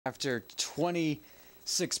after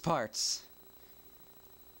 26 parts.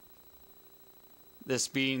 This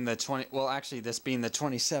being the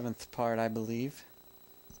 27th part, I believe.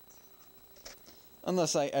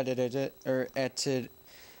 Unless I edited it, or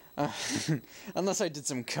unless I did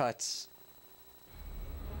some cuts.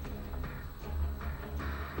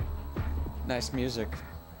 Nice music.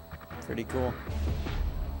 Pretty cool.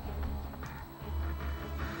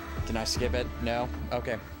 Can I skip it? No?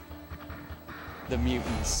 Okay. The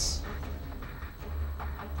mutants.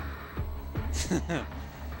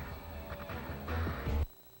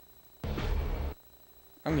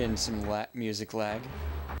 I'm getting some music lag.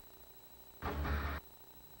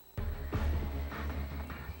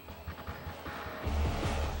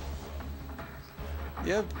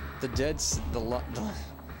 Yep,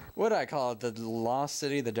 what do I call it? The Lost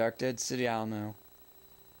City, the Dark Dead City? I don't know.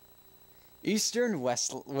 Eastern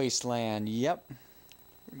Wasteland. Yep.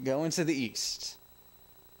 We're going to the east.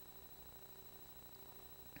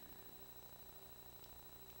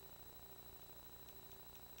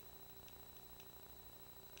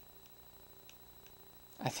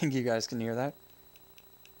 I think you guys can hear that.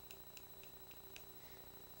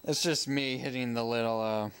 It's just me hitting the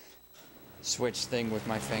little switch thing with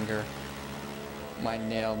my finger. My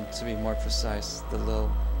nail, to be more precise. The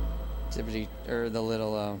little tippity, or the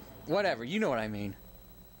little whatever, you know what I mean.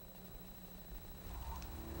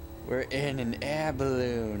 We're in an air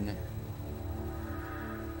balloon.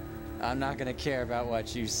 I'm not gonna care about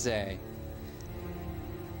what you say.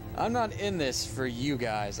 I'm not in this for you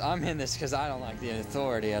guys. I'm in this because I don't like the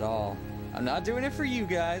authority at all. I'm not doing it for you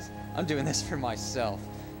guys. I'm doing this for myself.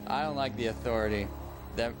 I don't like the authority.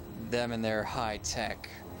 Them and their high-tech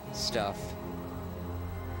stuff.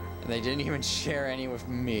 And they didn't even share any with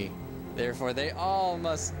me. Therefore, they all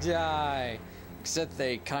must die. Except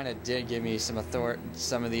they kind of did give me some of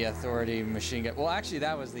the authority machine gun. Well, actually,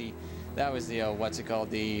 that was the what's it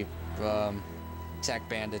called? The tech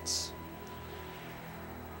bandits.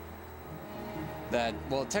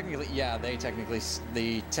 Well, technically, yeah, the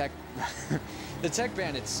tech the tech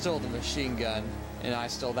bandits stole the machine gun, and I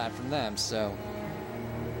stole that from them. So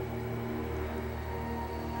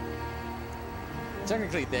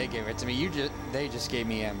technically, they gave it to me. They just gave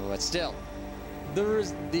me ammo, but still,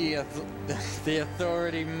 the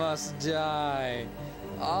authority must die.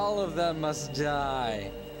 All of them must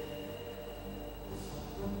die.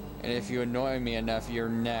 And if you annoy me enough, you're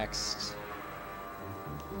next.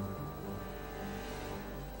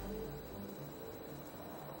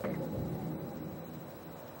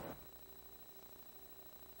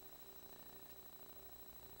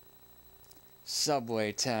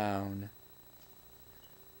 Subway Town.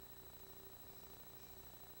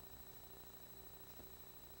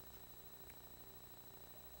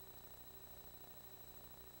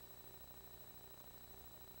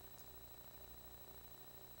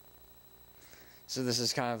 So this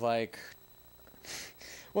is kind of like,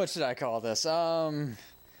 what should I call this? I'm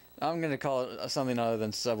gonna call it something other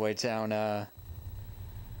than Subway Town.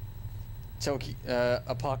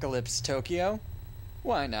 Apocalypse Tokyo.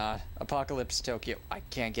 Why not? Apocalypse Tokyo. I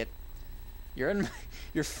can't get. Your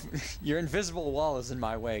invisible wall is in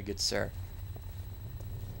my way, good sir.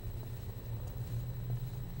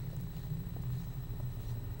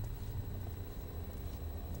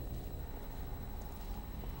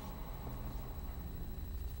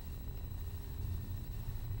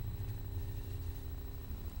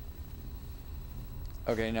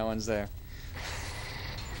 Okay, no one's there.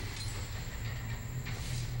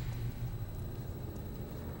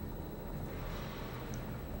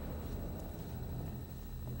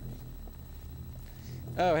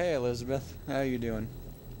 Oh, hey Elizabeth. How you doing?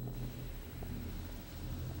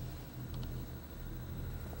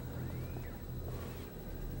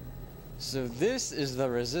 So this is the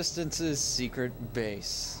Resistance's secret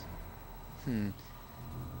base.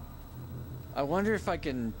 I wonder if I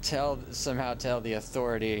can somehow tell the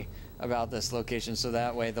authority about this location so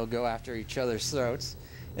that way they'll go after each other's throats.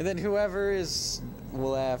 And then whoever is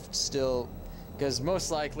left still, because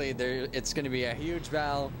most likely it's going to be a huge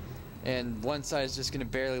battle and one side is just going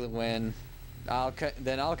to barely win.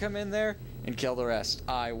 Then I'll come in there and kill the rest.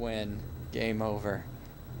 I win. Game over.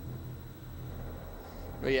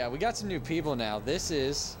 But yeah, we got some new people now. This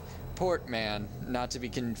is Portman, not to be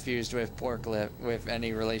confused with Porklift, with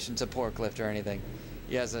any relation to Porklift or anything.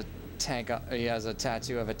 He has a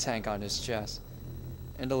tattoo of a tank on his chest,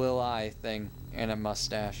 and a little eye thing, and a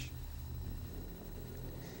mustache.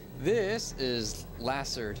 This is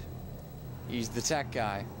Lassard. He's the tech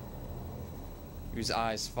guy, whose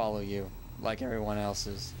eyes follow you, like everyone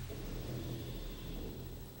else's.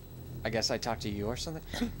 I guess I talked to you or something?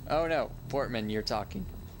 Oh no, Portman, you're talking.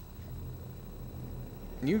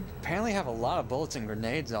 You apparently have a lot of bullets and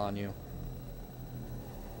grenades on you.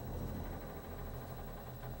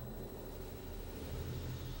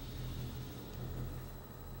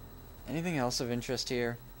 Anything else of interest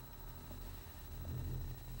here?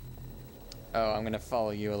 Oh, I'm gonna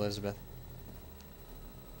follow you, Elizabeth.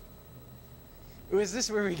 Ooh, is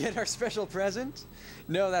this where we get our special present?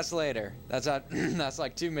 No, that's later. That's not. That's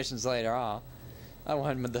like 2 missions later. Ah, I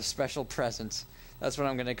want the special present. That's what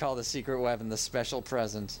I'm gonna call the secret weapon, the special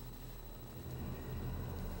present.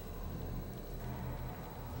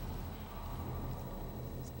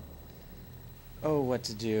 Oh, what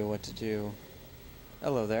to do? What to do?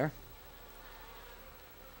 Hello there.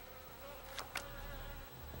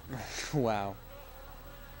 Wow.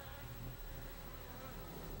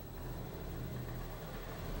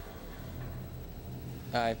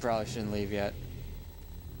 I probably shouldn't leave yet.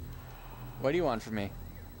 What do you want from me?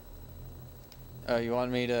 Oh, you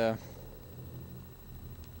want me to...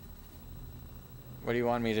 What do you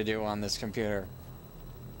want me to do on this computer?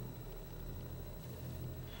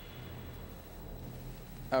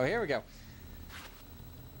 Oh, here we go.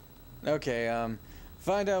 Okay,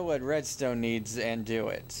 find out what Redstone needs and do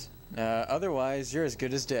it. Otherwise, you're as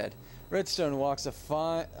good as dead. Redstone walks a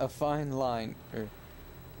fine line.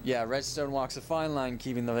 Redstone walks a fine line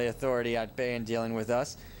keeping the authority at bay and dealing with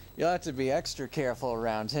us. You'll have to be extra careful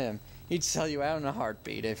around him. He'd sell you out in a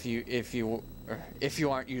heartbeat if you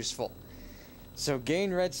aren't useful. So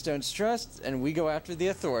gain Redstone's trust, and we go after the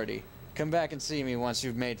authority. Come back and see me once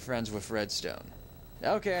you've made friends with Redstone.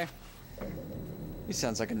 Okay. He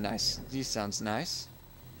sounds nice.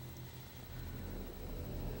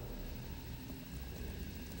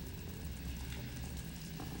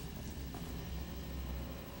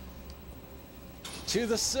 To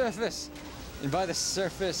the surface! And by the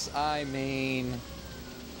surface, I mean...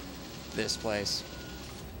 this place.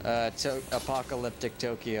 Apocalyptic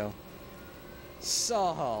Tokyo.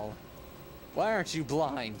 Saul! Why aren't you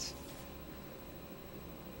blind?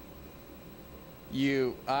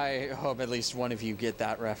 I hope at least one of you get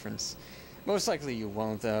that reference. Most likely you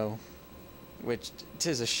won't, though. Which,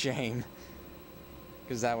 'tis a shame.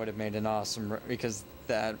 Because that would have made an awesome... because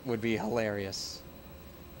that would be hilarious.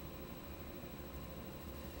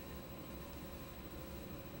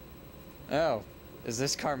 Oh, is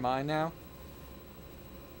this car mine now?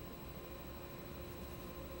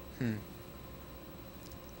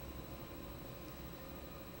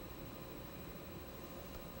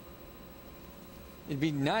 It'd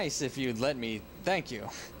be nice if you'd let me. Thank you.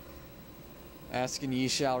 Ask and ye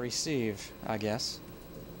shall receive, I guess.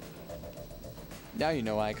 Now you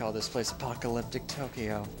know why I call this place Apocalyptic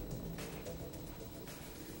Tokyo.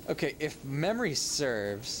 Okay, if memory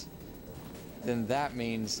serves, then that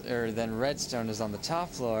means, then Redstone is on the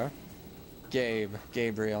top floor.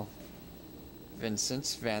 Gabriel. Vincent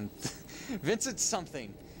something.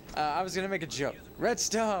 I was gonna make a joke.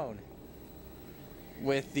 Redstone!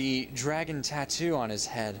 With the dragon tattoo on his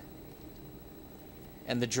head.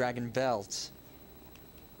 And the dragon belt.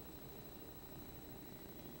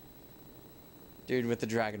 Dude with the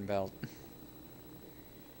dragon belt.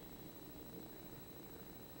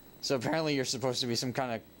 So apparently you're supposed to be some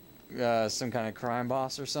kind of crime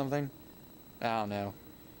boss or something? I don't know.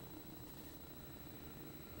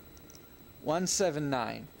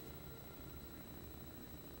 179.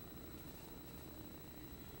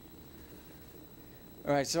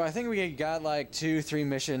 Alright, so I think we got like 2-3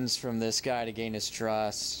 missions from this guy to gain his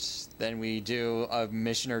trust. Then we do a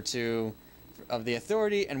mission or 2 of the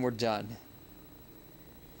authority and we're done.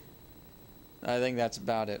 I think that's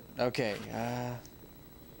about it. Okay,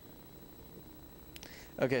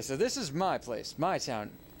 okay, so this is my place, my town.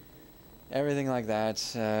 Everything like that.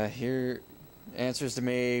 Here, answers to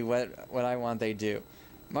me, what I want they do.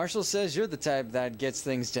 Marshall says you're the type that gets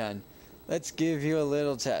things done. Let's give you a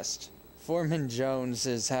little test. Foreman Jones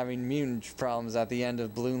is having mutant problems at the end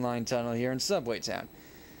of Blue Line Tunnel here in Subway Town.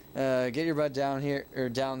 Get your butt down here or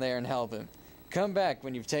down there and help him. Come back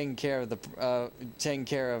when you've taken care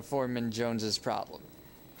of Foreman Jones's problem.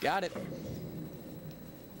 Got it.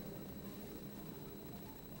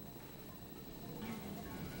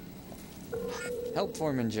 Help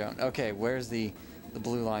Foreman Jones. Okay, where's the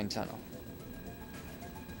Blue Line Tunnel?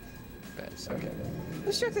 Okay.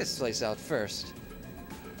 Let's check this place out first.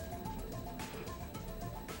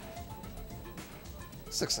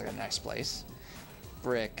 This looks like a nice place.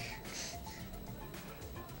 Brick.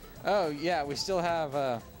 Oh yeah, we still have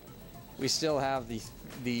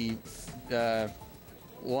the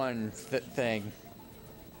one thing.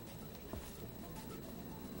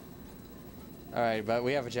 All right, but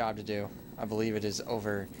we have a job to do. I believe it is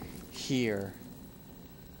over here.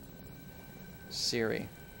 Siri.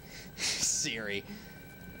 Siri.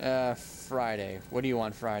 Friday. What do you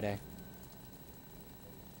want Friday?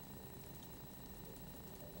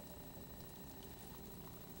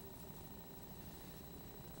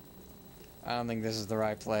 I don't think this is the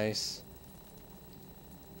right place.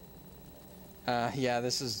 Yeah,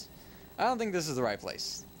 this is... I don't think this is the right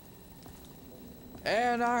place.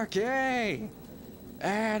 Anarchy!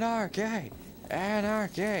 Anarchy!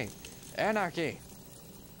 Anarchy! Anarchy!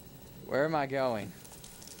 Where am I going?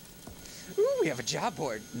 Ooh, we have a job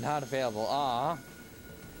board. Not available. Aww.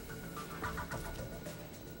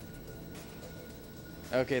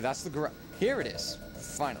 Okay, that's the garage. Here it is.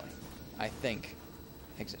 Finally. I think.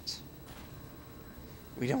 Exit.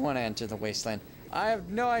 We don't want to enter the wasteland. I have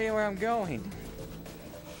no idea where I'm going.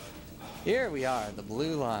 Here we are, the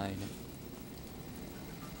blue line.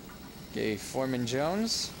 Okay, Foreman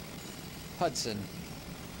Jones. Hudson.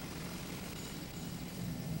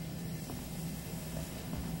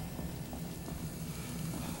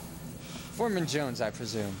 Foreman Jones, I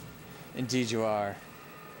presume. Indeed you are.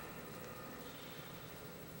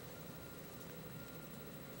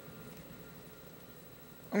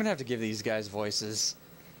 I'm gonna have to give these guys voices.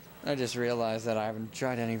 I just realized that I haven't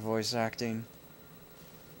tried any voice acting.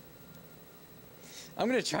 I'm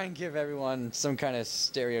gonna try and give everyone some kind of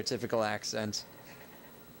stereotypical accent.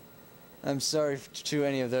 I'm sorry to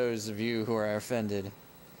any of those of you who are offended.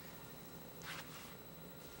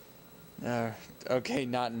 Okay,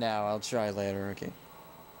 not now. I'll try later. Okay.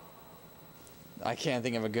 I can't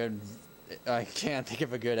think of a good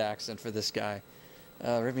accent for this guy.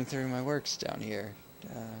 Ripping through my works down here.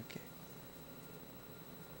 Okay.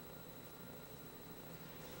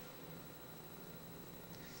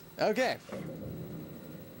 Okay.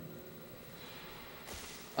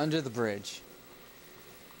 Under the bridge.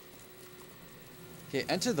 Okay,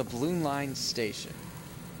 enter the Blue Line station.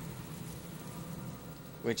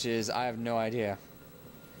 Which is, I have no idea.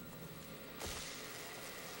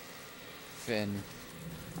 Finn.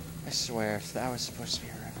 I swear, if that was supposed to be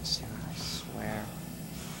a reference to it, I swear.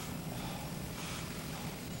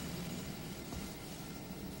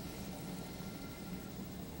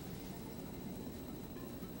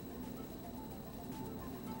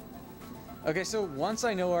 Okay, so once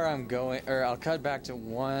I know where I'm going, or I'll cut back to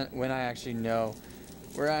when I actually know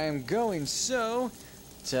where I am going,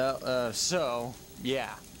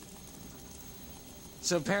 yeah.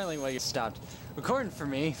 So apparently what you stopped recording for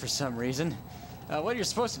me for some reason. What you're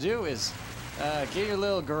supposed to do is get your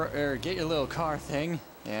little car thing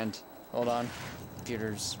and hold on,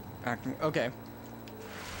 computer's acting. Okay.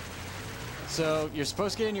 So you're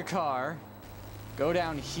supposed to get in your car, go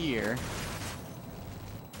down here.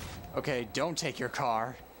 Okay, don't take your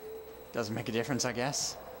car. Doesn't make a difference, I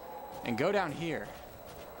guess. And go down here.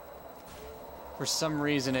 For some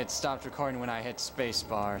reason, it stopped recording when I hit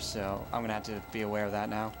spacebar, so I'm gonna have to be aware of that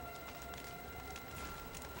now.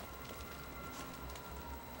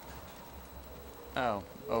 Oh,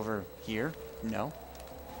 over here? No.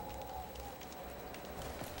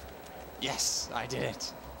 Yes, I did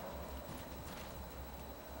it.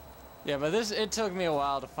 Yeah, but it took me a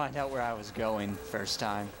while to find out where I was going first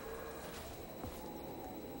time.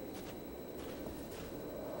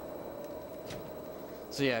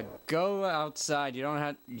 So yeah, go outside. You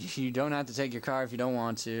don't have to take your car if you don't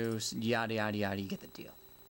want to. Yada yada yada. You get the deal.